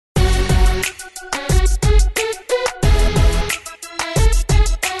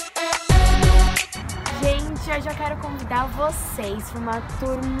quero convidar vocês para uma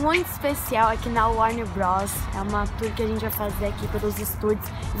tour muito especial aqui na Warner Bros. É uma tour que a gente vai fazer aqui pelos estúdios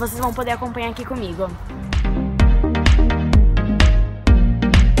e vocês vão poder acompanhar aqui comigo.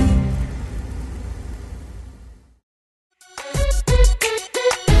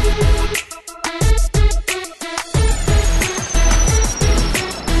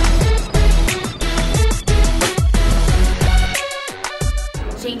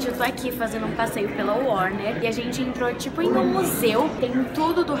 Gente, eu tô aqui fazendo um passeio pela Warner e a gente entrou tipo em um museu, tem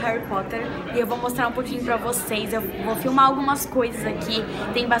tudo do Harry Potter e eu vou mostrar um pouquinho pra vocês, eu vou filmar algumas coisas aqui,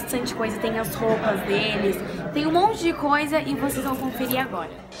 tem bastante coisa, tem as roupas deles, tem um monte de coisa e vocês vão conferir agora.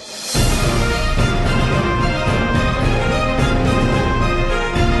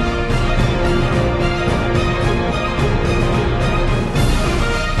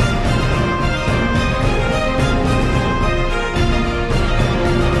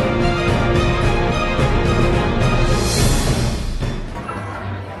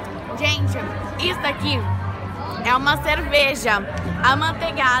 Isso daqui é uma cerveja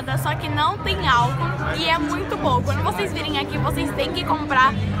amanteigada, só que não tem álcool e é muito bom. Quando vocês virem aqui, vocês têm que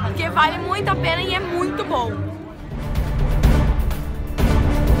comprar, porque vale muito a pena e é muito bom.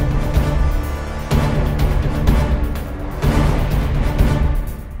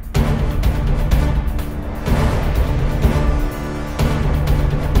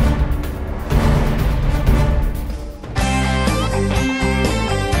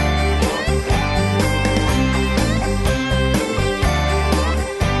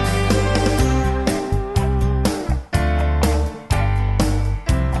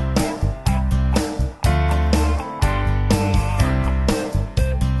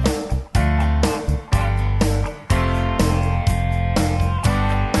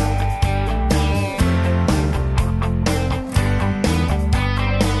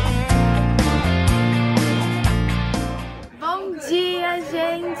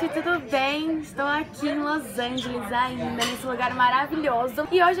 Tudo bem? Estou aqui em Los Angeles ainda, nesse lugar maravilhoso.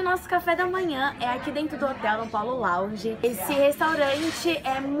 E hoje o nosso café da manhã é aqui dentro do hotel, no Polo Lounge. Esse restaurante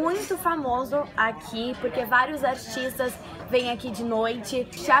é muito famoso aqui, porque vários artistas vêm aqui de noite.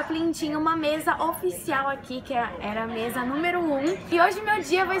 Chaplin tinha uma mesa oficial aqui, que era a mesa número 1. E hoje meu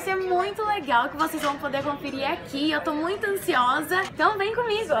dia vai ser muito legal, que vocês vão poder conferir aqui. Eu tô muito ansiosa, então vem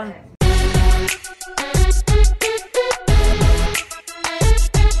comigo!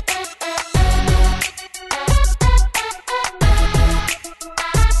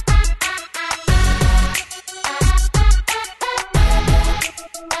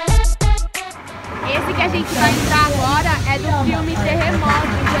 Esse que a gente vai entrar agora é do filme Terremoto,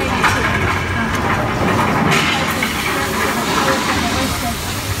 gente.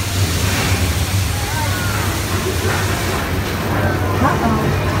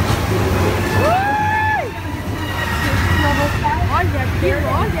 Olha aquilo,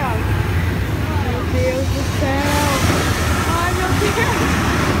 olha! Meu Deus do céu! Ai, meu Deus!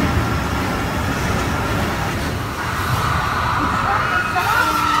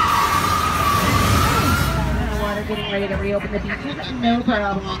 Getting ready to reopen the beaches, no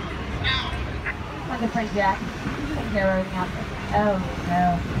problem. My good friend Jack, he's taking care of everything out there. Oh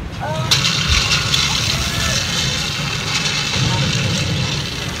no.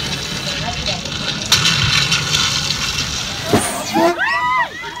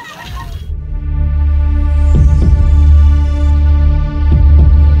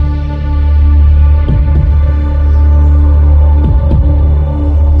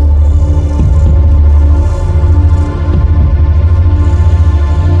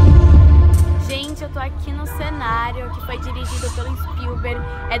 Que foi dirigido pelo Spielberg,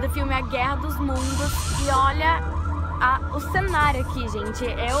 é do filme A Guerra dos Mundos e olha o cenário aqui, gente,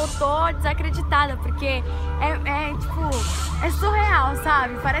 eu tô desacreditada porque tipo, é surreal,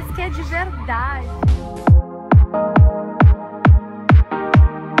 sabe? Parece que é de verdade.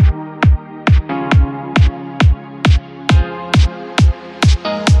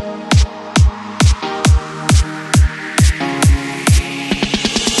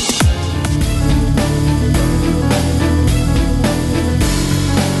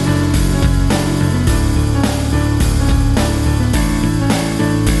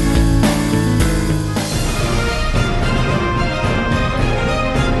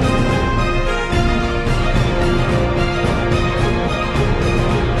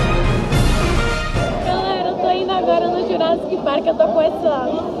 Que eu tô com esse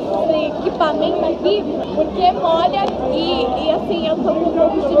equipamento aqui, porque molha e assim, eu tô com um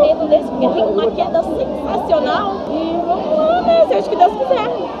pouco de medo desse, porque tem uma queda sensacional e vamos lá, né, seja o que Deus quiser.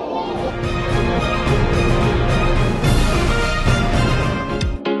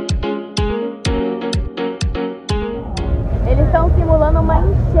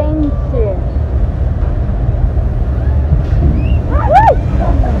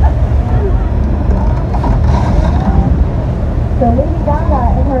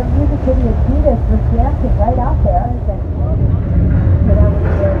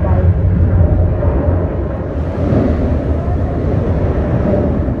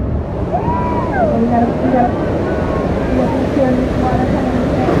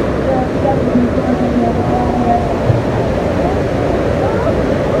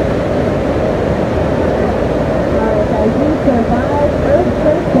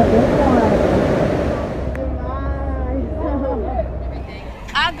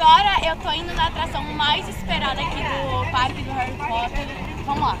 mais esperada aqui do parque do Harry Potter.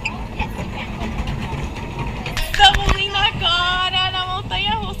 Vamos lá. Estamos indo agora na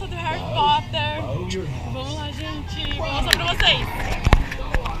montanha russa do Harry Potter. Vamos lá, gente. Vou mostrar pra vocês.